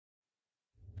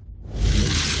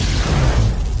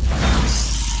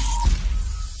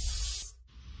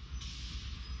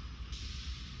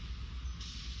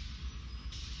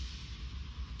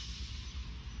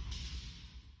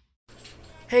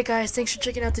Hey guys, thanks for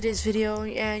checking out today's video.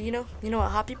 And you know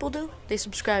what hot people do? They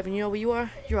subscribe, and you know what you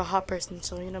are? You're a hot person.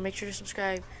 So make sure to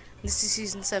subscribe. This is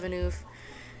season 7 of.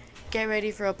 Get ready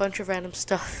for a bunch of random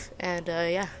stuff, and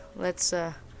yeah, let's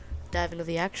dive into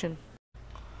the action.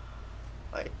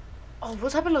 Wait. Oh,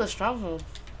 what's happened to the stronghold?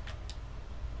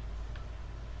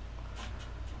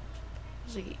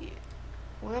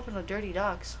 What happened to Dirty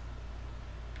Docks?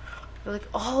 They're like,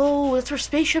 oh, that's where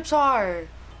spaceships are.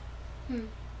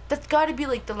 That's gotta be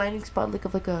like the landing spot, like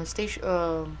of like a station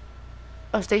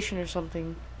or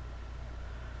something.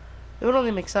 It would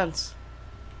only make sense.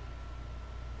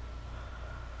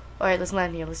 Alright, let's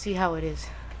land here. Let's see how it is.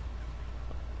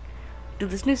 Dude,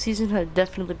 this new season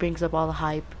definitely brings up all the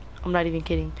hype. I'm not even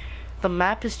kidding. The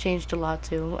map has changed a lot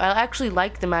too. I actually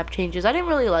like the map changes. I didn't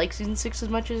really like season 6 as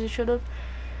much as it should have.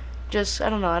 Just, I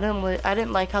don't know. I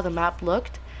didn't like how the map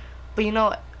looked. But you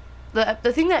know,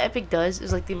 the thing that Epic does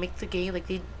is like they make the game, like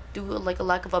they do like a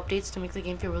lack of updates to make the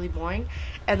game feel really boring,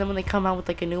 and then when they come out with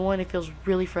like a new one, it feels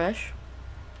really fresh.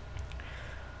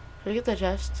 Should I get the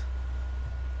chest?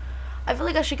 I feel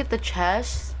like I should get the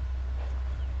chest,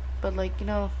 but like, you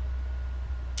know,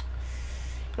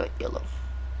 go yellow.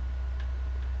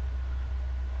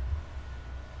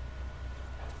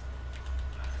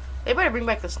 They better bring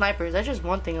back the snipers. That's just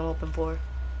one thing I'm hoping for,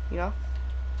 you know.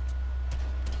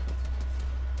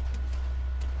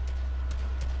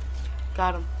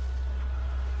 Got him.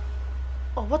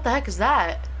 Oh, what the heck is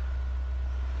that?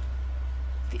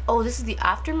 Oh, this is the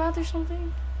aftermath or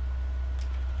something?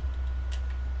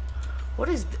 What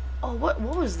is... Oh, what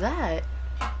was that?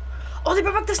 Oh, they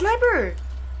brought back the sniper!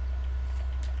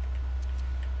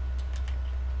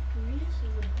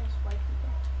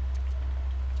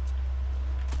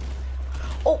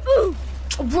 Oh,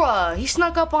 bruh, he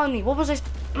snuck up on me. What was I...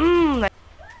 Oh,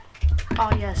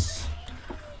 yes.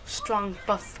 Strong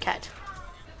buff cat.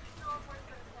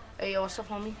 Hey, yo, what's up,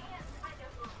 homie?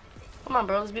 Come on,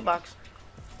 bro, let's beatbox.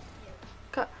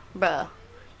 Bruh,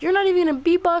 you're not even gonna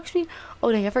beatbox me?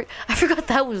 Oh, dang, I forgot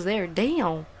that was there.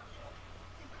 Damn.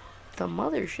 The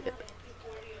mothership.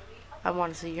 I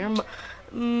want to see your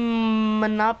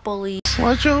monopoly.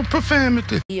 What's your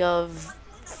profanity? Of...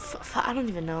 I don't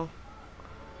even know.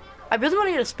 I really want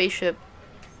to get a spaceship.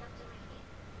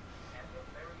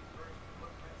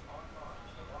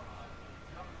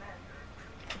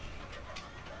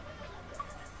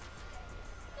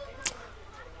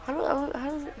 How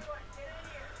does it...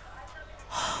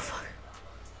 Oh, fuck.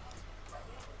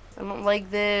 I don't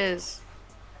like this.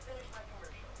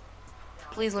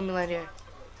 Please let me land here.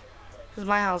 This is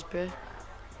my house, bro.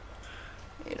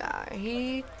 And,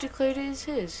 he declared it as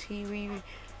his.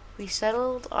 We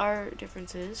settled our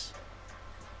differences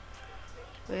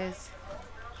with...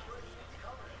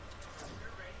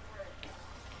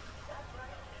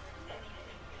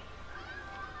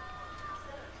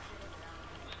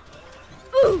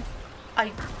 Ooh!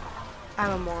 I'm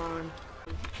a moron.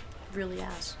 Really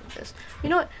ass with this. You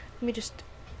know what? Let me just...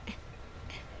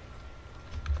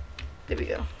 There we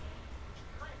go.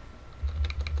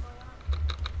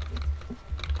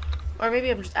 Or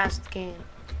maybe I'm just ass at the game.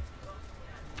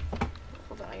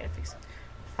 Hold on, I gotta fix it.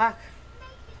 Fuck.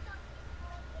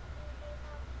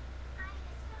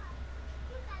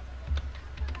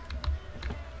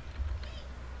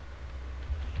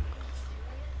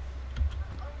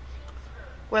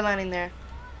 We're landing there.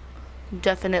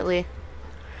 Definitely.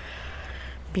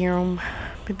 Okay.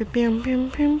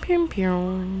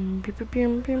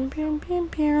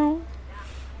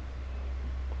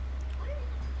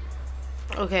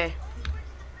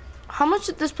 How much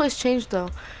did this place change though?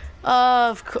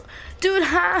 Of course. Dude,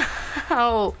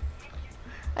 how?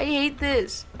 I hate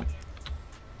this.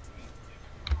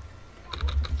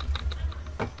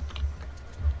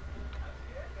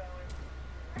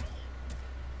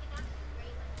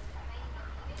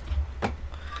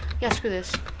 Yeah, screw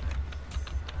this.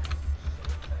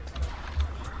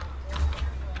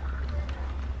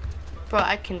 Bro,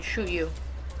 I can shoot you.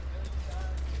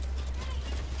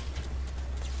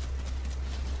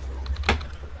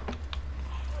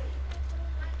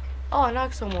 Oh, I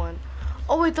knocked someone.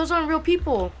 Oh wait, those aren't real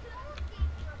people.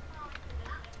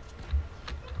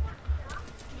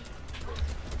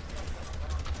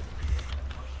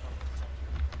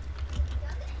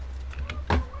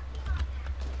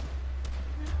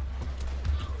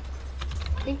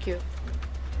 Thank you.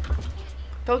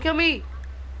 Don't kill me.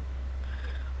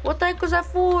 What the heck was that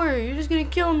for? You're just gonna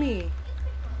kill me.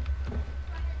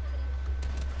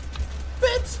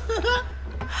 Bitch.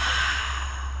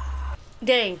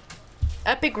 Dang.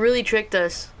 Epic really tricked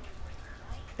us.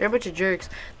 They're a bunch of jerks.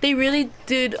 They really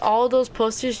did all those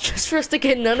posters just for us to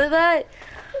get none of that?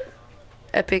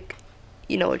 Epic,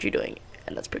 you know what you're doing,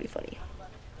 and that's pretty funny.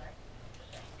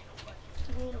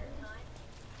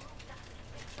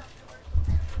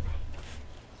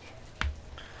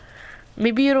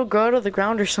 Maybe it'll grow to the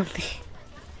ground or something.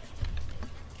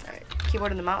 Alright,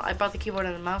 keyboard and the mouse. I brought the keyboard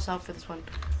and the mouse out for this one.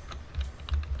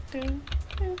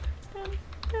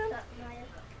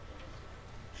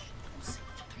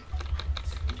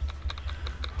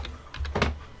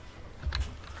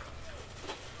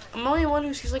 I'm the only one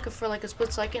who sees for like a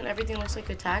split second everything looks like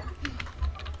attack.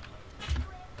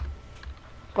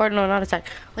 Or no, not attack.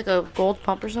 Like a gold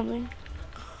pump or something.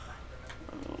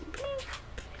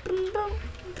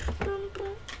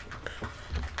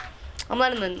 I'm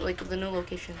not in the new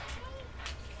location.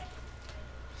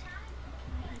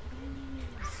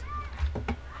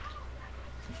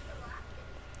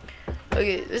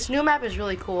 Okay, this new map is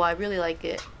really cool. I really like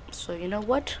it. So you know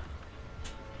what?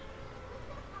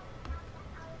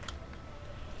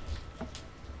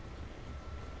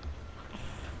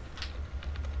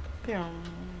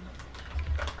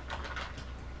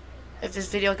 If this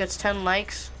video gets 10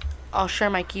 likes, I'll share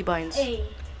my keybinds. Hey,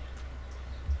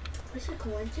 it's a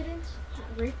coincidence.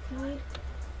 Rick played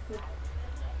with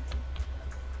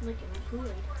like a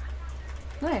Kool-Aid.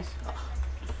 Nice.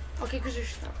 Okay, because you're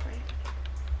stuck, right?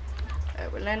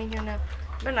 Alright, we're landing here now.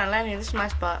 We're not landing. This is my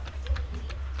spot.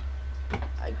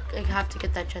 I have to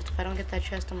get that chest. If I don't get that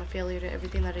chest, I'm a failure to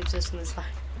everything that exists in this life.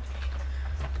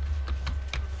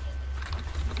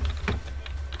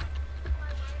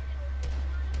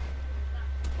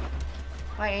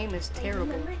 My aim is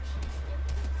terrible.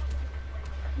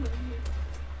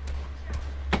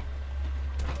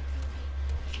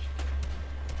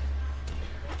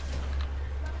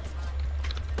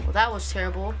 Well, that was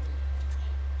terrible.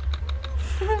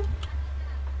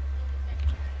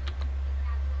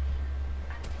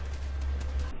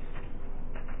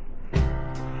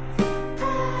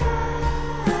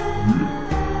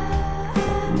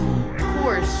 Of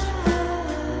course.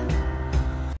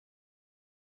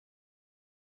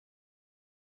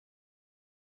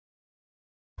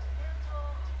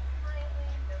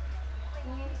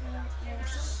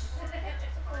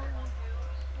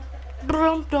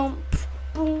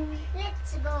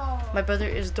 Let's go. My brother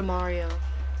is Demario.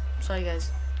 Sorry,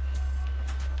 guys.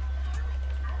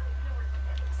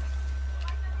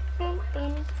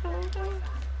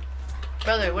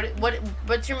 Brother,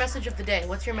 what's your message of the day?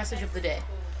 What's your message of the day?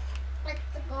 Let's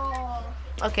go.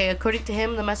 Okay, according to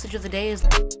him, the message of the day is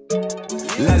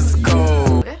Let's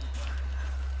go. okay.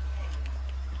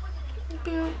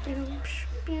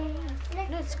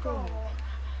 Let's go.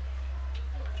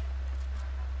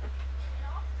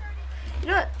 You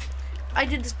know what? I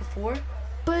did this before,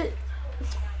 but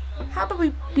how about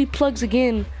we plugs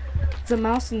again the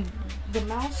mouse and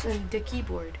the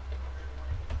keyboard?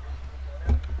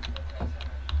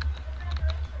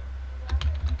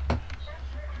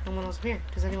 No one else here.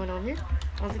 Does anyone know I'm here?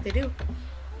 I don't think they do.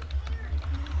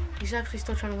 He's actually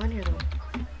still trying to win here though.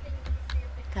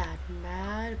 That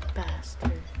mad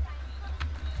bastard.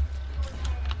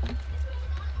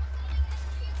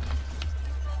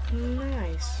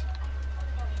 Nice.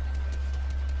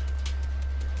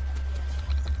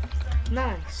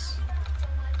 Nice.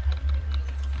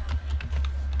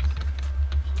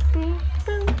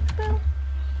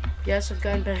 Yes, I've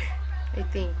gotten better, I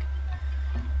think.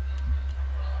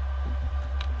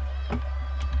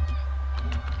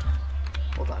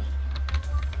 Hold on.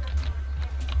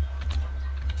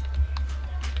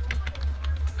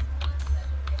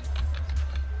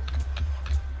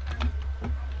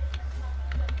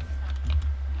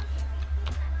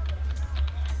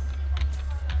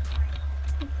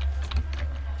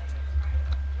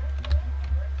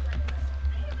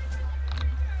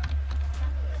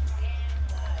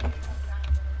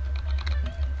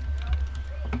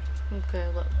 Okay,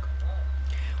 look.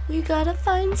 We gotta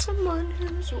find someone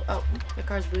who's... Oh, my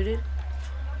car's booted.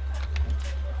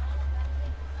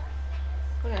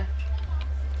 Okay.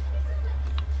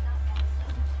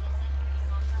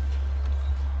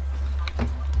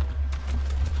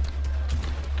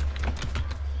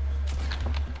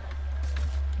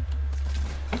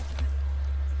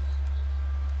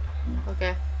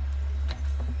 Okay.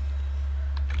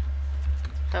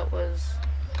 That was...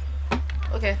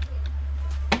 Okay.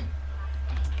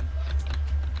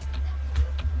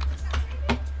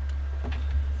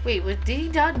 Wait, did he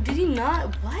die? Did he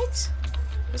not? What?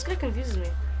 This guy confuses me.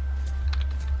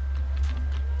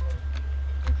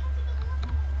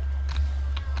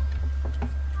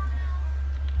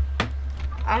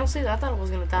 Honestly, I thought I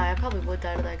was gonna die. I probably would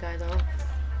die to that guy though.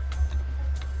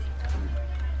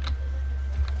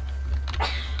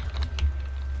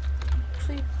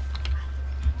 Actually,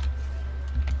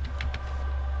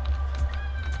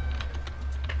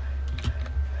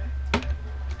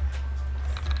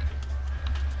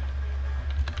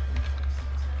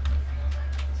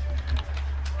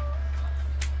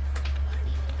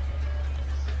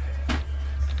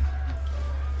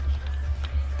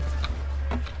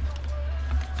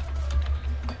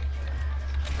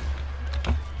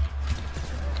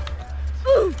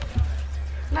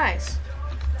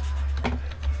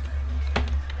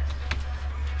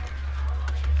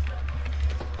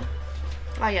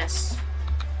 Ah, yes.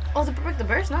 Oh, the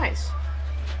bird's nice.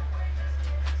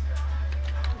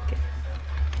 Okay.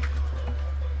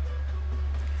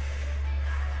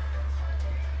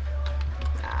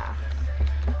 Ah.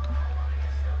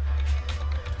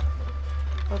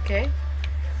 Okay.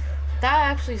 That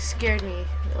actually scared me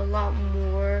a lot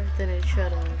more than it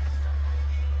should have.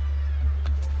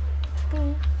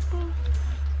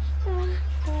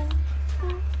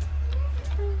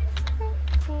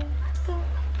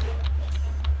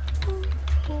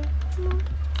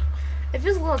 It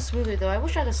feels a little smoother though. I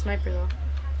wish I had a sniper though.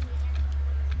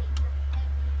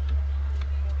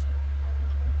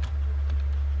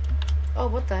 Oh,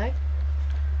 what the heck?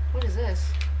 What is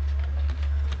this?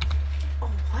 Oh,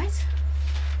 what?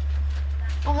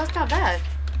 Oh, that's not bad.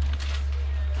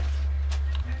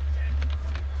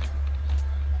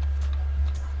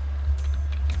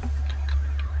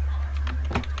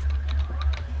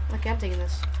 Okay, I'm taking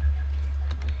this.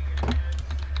 Oh,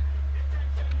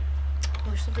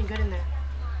 there's something good in there.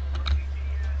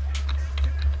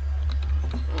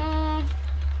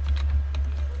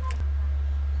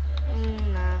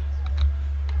 Nah.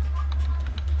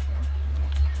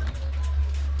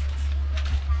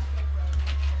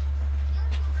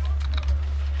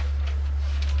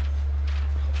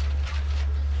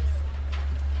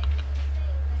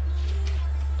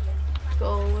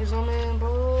 Go, where's my man,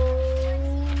 bro?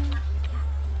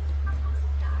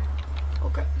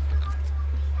 Okay.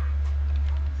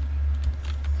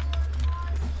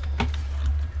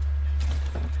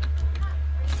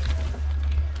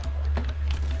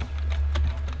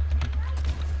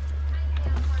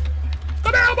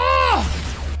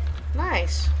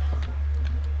 Nice.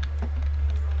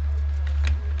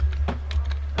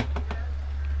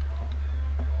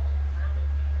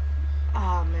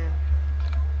 Ah, man.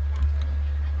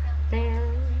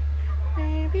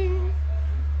 Baby.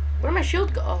 Where'd my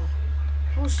shield go? Oh,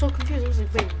 I was so confused. I was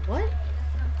like, wait, what?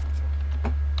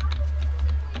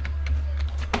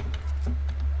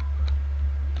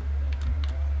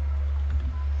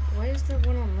 Why is there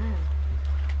one on land?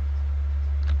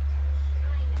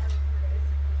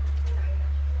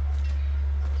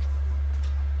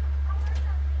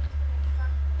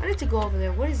 I need to go over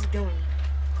there. What is he doing?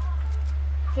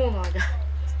 Hold on, guys.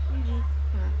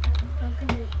 Don't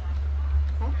commit.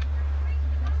 Huh?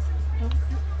 Don't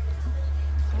commit.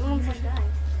 I don't know if Oh my you- God.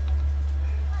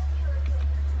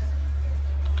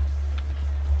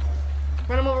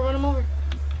 Run him over, run him over.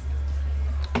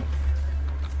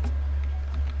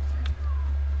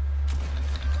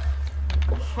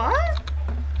 What?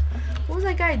 What was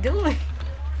that guy doing?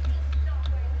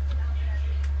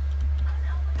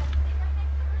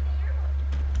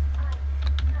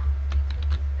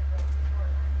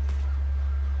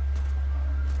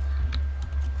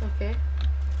 Okay.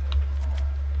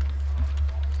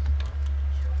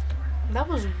 That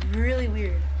was really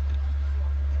weird.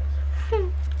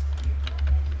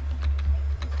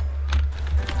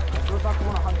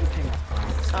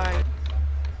 Sorry.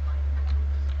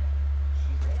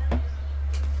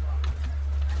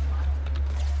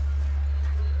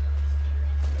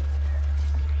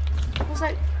 What was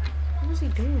that? What was he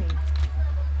doing?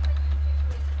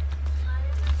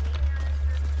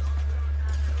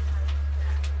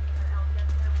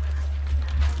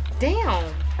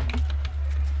 Damn!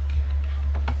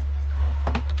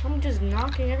 I'm just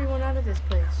knocking everyone out of this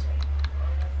place.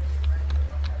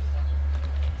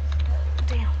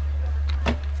 Damn.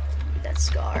 That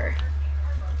scar.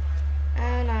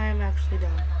 And I'm actually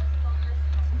done.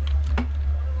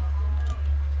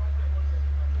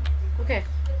 Okay.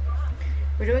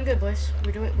 We're doing good, boys.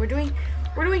 We're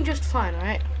doing just fine,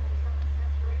 alright?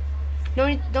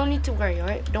 Don't need to worry,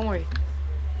 alright? Don't worry.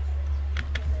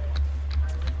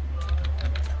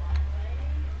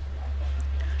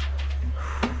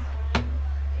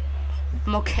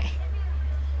 I'm okay.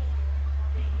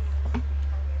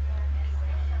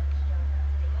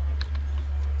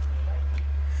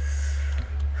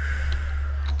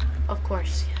 Of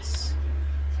course, yes.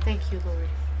 Thank you, Lord.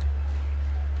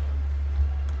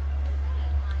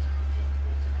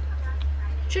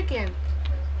 Chicken.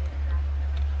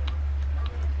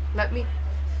 Let me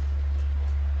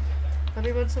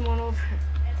run someone over.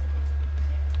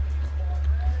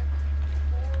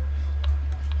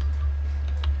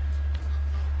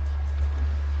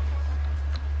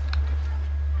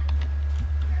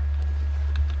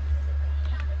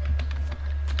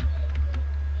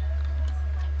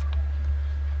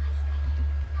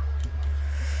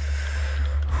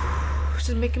 This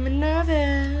is making me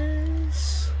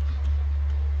nervous.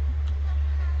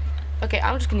 Okay,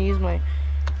 I'm just gonna use my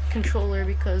controller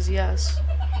because yes.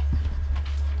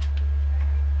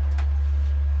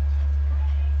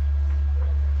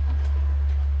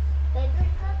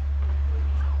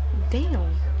 Damn.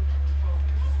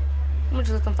 I'm gonna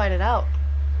just let them fight it out.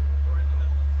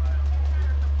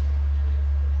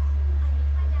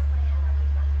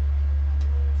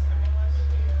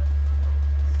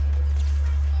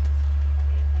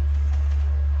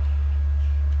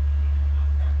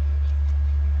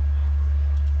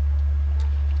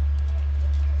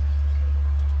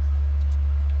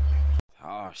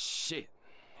 Oh shit.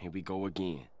 Here we go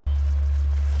again.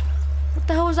 What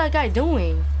the hell was that guy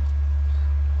doing?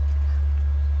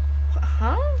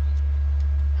 Huh?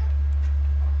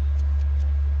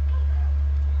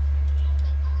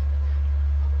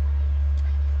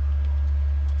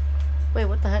 Wait,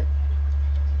 what the heck?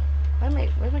 Why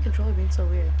is my controller being so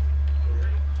weird?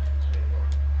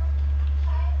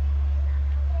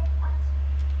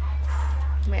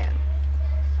 Man.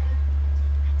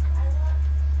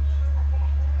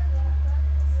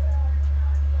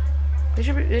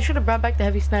 They should have brought back the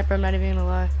heavy sniper, I'm not even gonna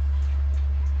lie.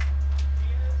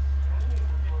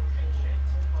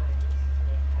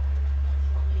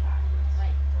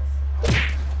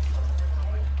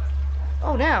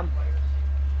 Oh damn.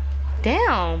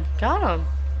 Damn, got him.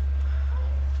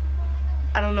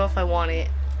 I don't know if I want it.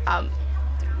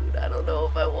 Dude, I don't know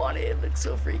if I want it. It looks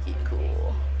so freaking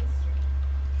cool.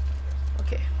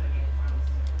 Okay.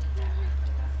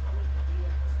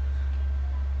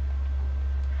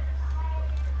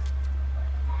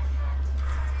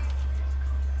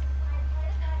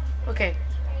 Okay,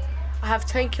 I have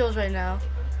 10 kills right now.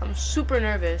 I'm super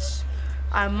nervous.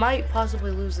 I might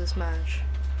possibly lose this match.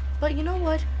 But you know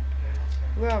what?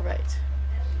 We're alright.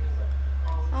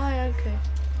 I am okay.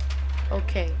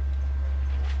 Okay.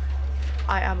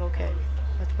 I am okay.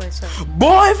 That's what I said.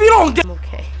 Boy, if you don't get I'm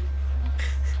okay.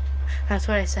 That's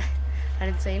what I said. I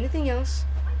didn't say anything else.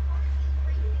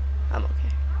 I'm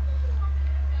okay.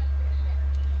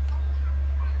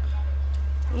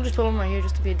 I'm just putting him right here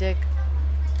just to be a dick.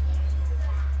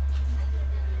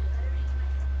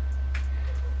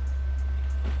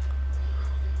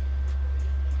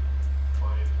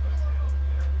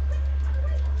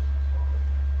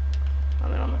 I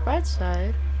mean, on the bright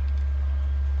side.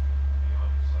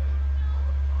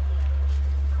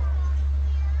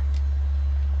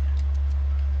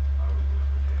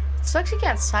 It sucks you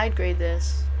can't side grade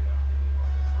this.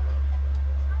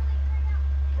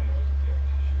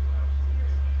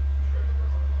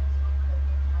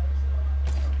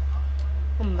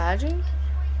 Imagine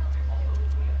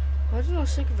how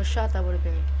sick of a shot that would have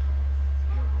been.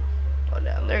 Oh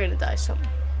damn, they're gonna die something.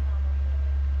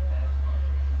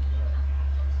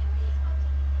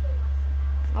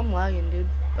 I'm lagging, dude.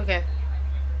 Okay.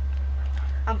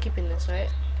 I'm keeping this, right?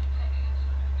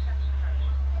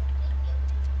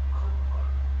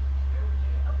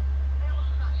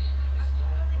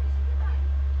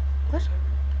 What?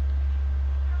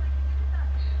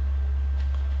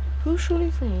 Who's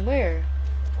shooting from where?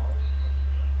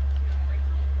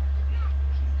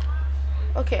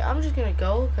 Okay, I'm just gonna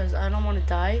go because I don't want to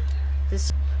die.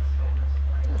 This,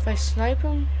 if I snipe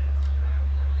him.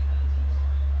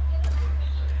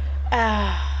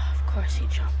 Ah, of course he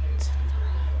jumped.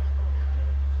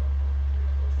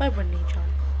 Why wouldn't he jump?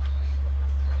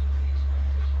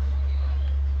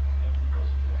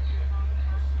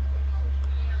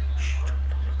 Shh, don't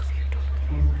look over here, don't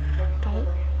look over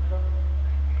here.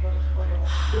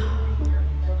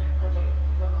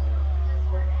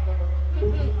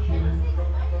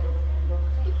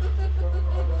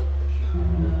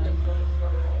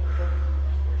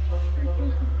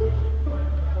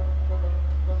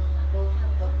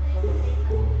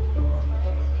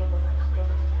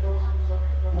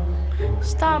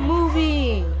 Stop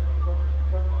moving!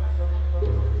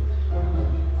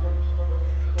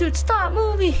 Dude, stop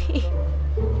moving!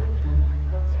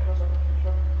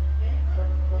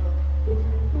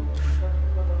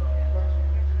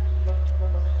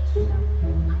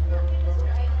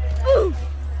 Ooh.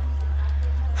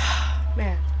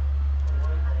 Man.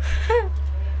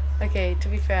 Okay, to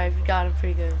be fair, I've got him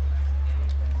pretty good.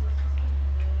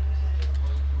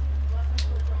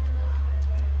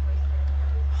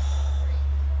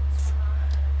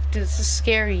 Dude, this is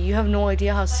scary. You have no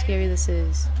idea how scary this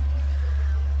is.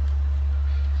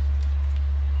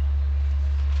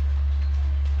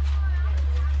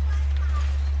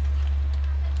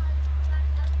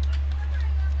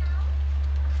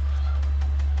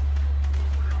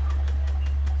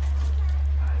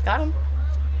 Got him.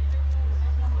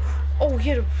 Oh,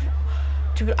 he had a...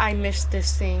 Dude, I missed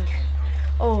this thing.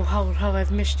 Oh, how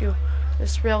I've missed you.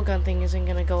 This railgun thing isn't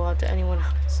gonna go out to anyone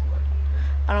else.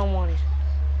 I don't want it.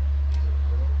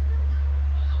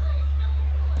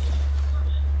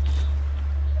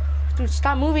 Dude,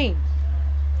 stop moving.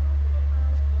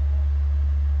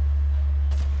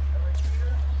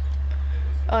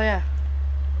 Oh yeah.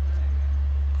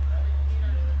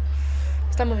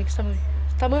 Stop moving, stop moving.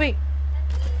 Stop moving!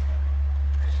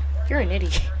 You're an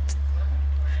idiot.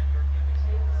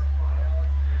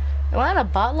 Am I in a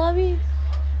bot lobby?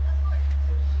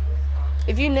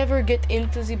 If you never get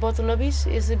into the bot lobbies,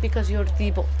 is it because you're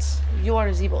the bots? You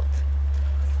are the bot.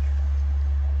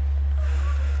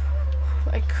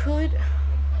 I could...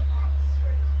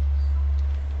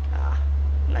 Ah,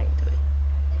 I'm not gonna do it.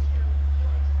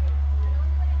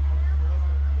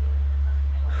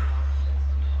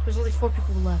 There's only 4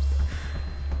 people left.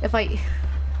 If I...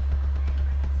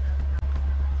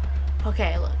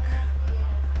 Okay, look.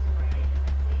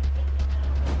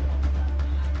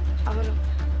 I'm gonna...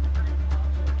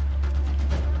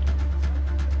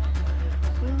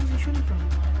 Where was he shooting from?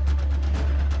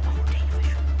 Oh, dang, if I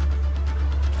shoot...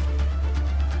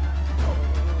 Oh,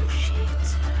 shit.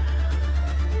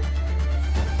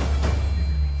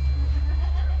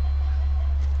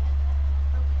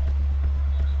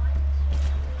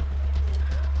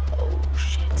 Oh,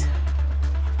 shit.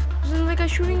 Isn't that guy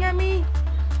shooting at me?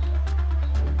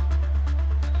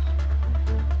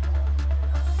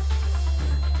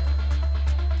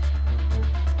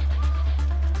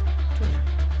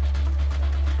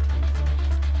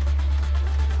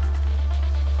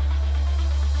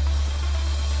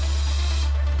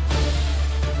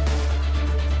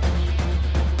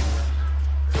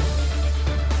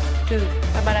 Dude,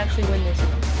 I might actually win this.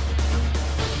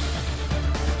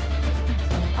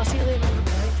 I'll see you later,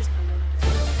 right? Just...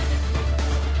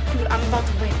 Dude, I'm about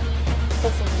to win.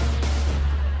 Hopefully.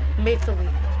 Make the lead.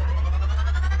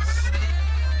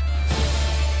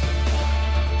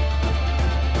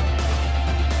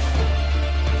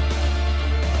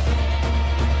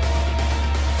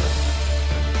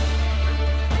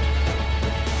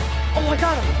 Oh, I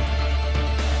got him!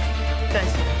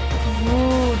 Guys.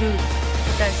 Ooh, dude.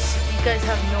 Guys, you guys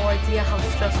have no idea how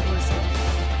stressful this is.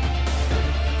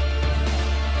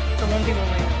 It's a 1v1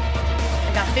 right now.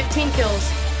 I got 15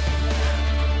 kills.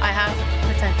 I have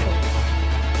potential.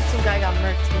 Some guy got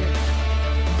murked here.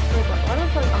 Oh god, why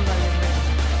don't I'm not getting murked?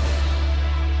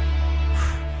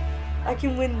 I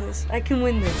can win this. I can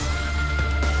win this.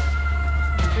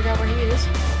 Let's figure out where he is.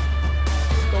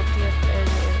 Scope the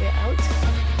area out.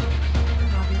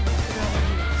 And I'll be able to figure out where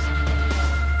he is.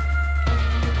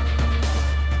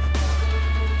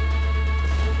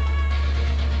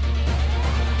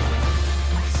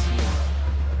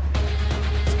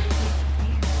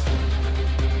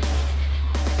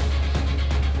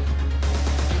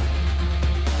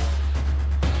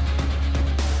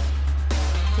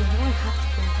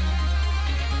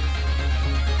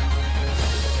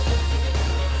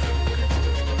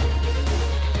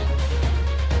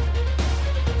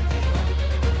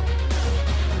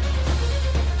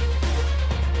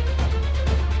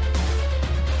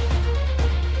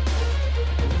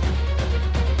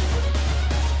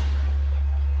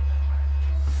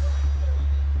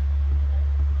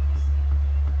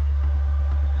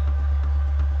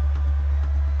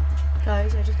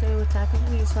 Guys, I just got to attack on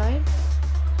the inside.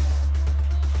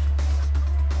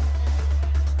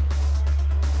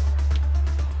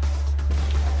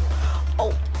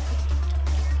 Oh!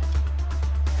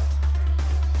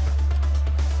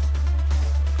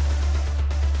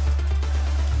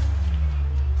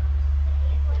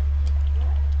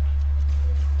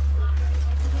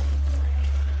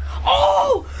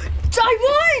 Oh! I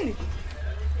won!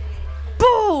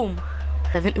 Boom!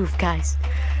 7 oof, guys.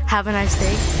 Have a nice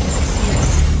day. See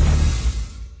you.